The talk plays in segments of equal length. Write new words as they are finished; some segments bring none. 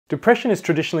Depression is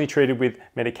traditionally treated with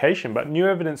medication, but new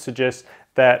evidence suggests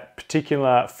that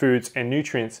particular foods and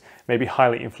nutrients may be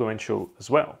highly influential as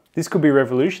well. This could be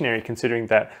revolutionary considering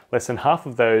that less than half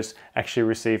of those actually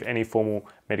receive any formal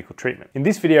medical treatment. In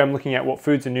this video, I'm looking at what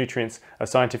foods and nutrients are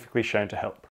scientifically shown to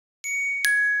help.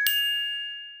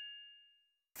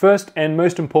 First and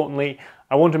most importantly,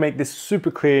 I want to make this super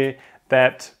clear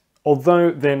that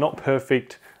although they're not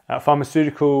perfect,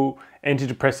 pharmaceutical,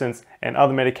 antidepressants and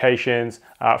other medications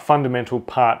are a fundamental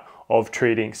part of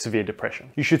treating severe depression.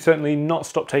 You should certainly not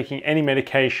stop taking any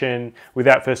medication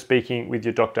without first speaking with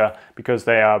your doctor because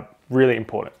they are really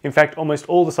important. In fact, almost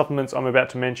all the supplements I'm about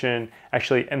to mention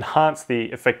actually enhance the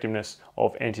effectiveness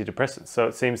of antidepressants. So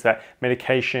it seems that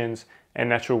medications and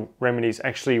natural remedies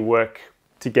actually work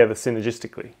together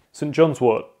synergistically. St. John's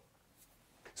wort.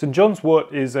 St. John's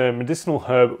wort is a medicinal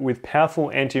herb with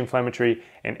powerful anti-inflammatory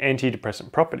and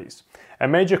antidepressant properties. A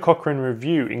major Cochrane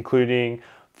review, including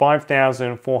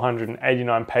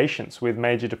 5,489 patients with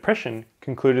major depression,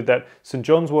 concluded that St.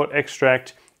 John's wort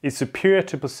extract is superior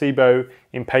to placebo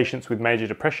in patients with major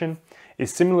depression,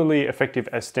 is similarly effective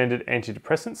as standard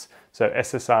antidepressants, so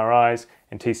SSRIs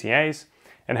and TCAs,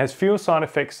 and has fewer side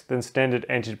effects than standard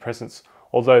antidepressants,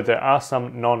 although there are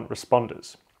some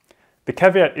non-responders. The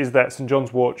caveat is that St.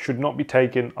 John's wort should not be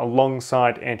taken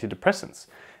alongside antidepressants.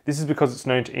 This is because it's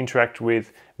known to interact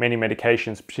with many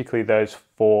medications, particularly those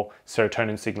for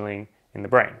serotonin signaling in the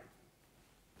brain.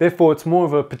 Therefore, it's more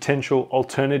of a potential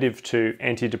alternative to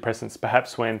antidepressants,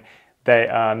 perhaps when they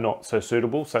are not so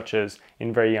suitable, such as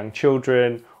in very young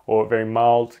children or very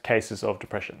mild cases of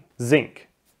depression. Zinc.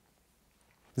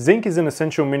 Zinc is an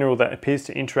essential mineral that appears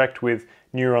to interact with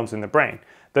neurons in the brain.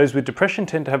 Those with depression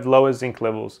tend to have lower zinc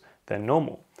levels than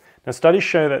normal. Now, studies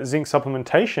show that zinc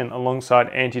supplementation alongside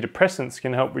antidepressants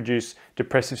can help reduce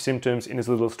depressive symptoms in as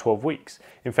little as 12 weeks.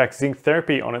 In fact, zinc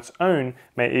therapy on its own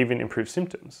may even improve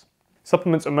symptoms.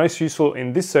 Supplements are most useful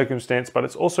in this circumstance, but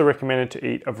it's also recommended to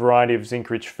eat a variety of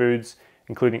zinc-rich foods,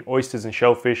 including oysters and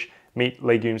shellfish, meat,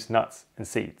 legumes, nuts, and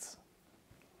seeds.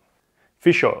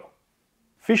 Fish oil.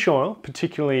 Fish oil,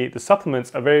 particularly the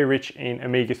supplements, are very rich in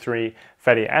omega-3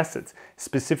 fatty acids,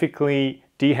 specifically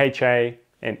DHA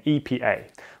and EPA.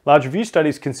 Large review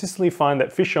studies consistently find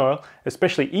that fish oil,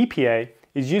 especially EPA,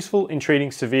 is useful in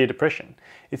treating severe depression.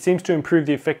 It seems to improve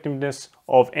the effectiveness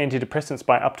of antidepressants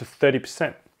by up to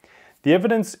 30%. The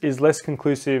evidence is less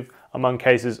conclusive among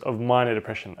cases of minor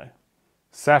depression though.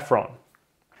 Saffron.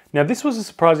 Now, this was a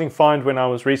surprising find when I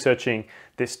was researching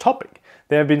this topic.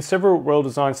 There have been several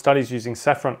well-designed studies using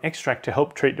saffron extract to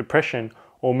help treat depression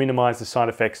or minimize the side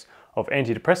effects of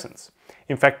antidepressants.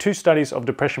 In fact, 2 studies of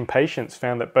depression patients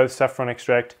found that both saffron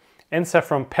extract and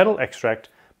saffron petal extract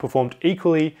performed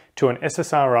equally to an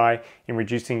SSRI in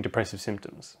reducing depressive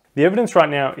symptoms. The evidence right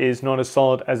now is not as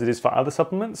solid as it is for other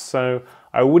supplements, so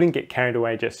I wouldn't get carried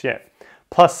away just yet.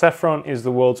 Plus, saffron is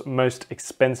the world's most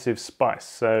expensive spice,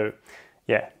 so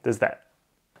yeah, there's that.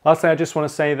 Lastly, I just want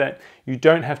to say that you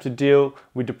don't have to deal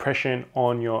with depression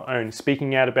on your own.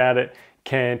 Speaking out about it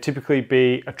can typically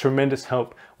be a tremendous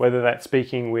help, whether that's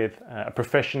speaking with a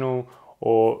professional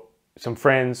or some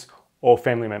friends or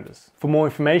family members. For more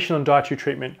information on dietary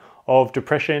treatment of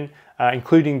depression,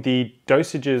 including the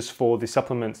dosages for the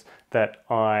supplements that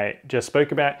I just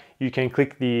spoke about, you can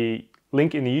click the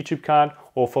link in the YouTube card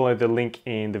or follow the link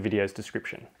in the video's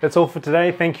description. That's all for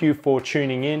today. Thank you for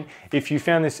tuning in. If you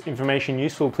found this information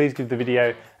useful, please give the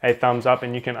video a thumbs up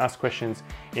and you can ask questions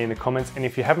in the comments. And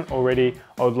if you haven't already,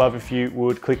 I would love if you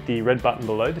would click the red button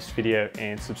below this video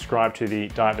and subscribe to the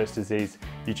Diet vs Disease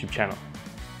YouTube channel.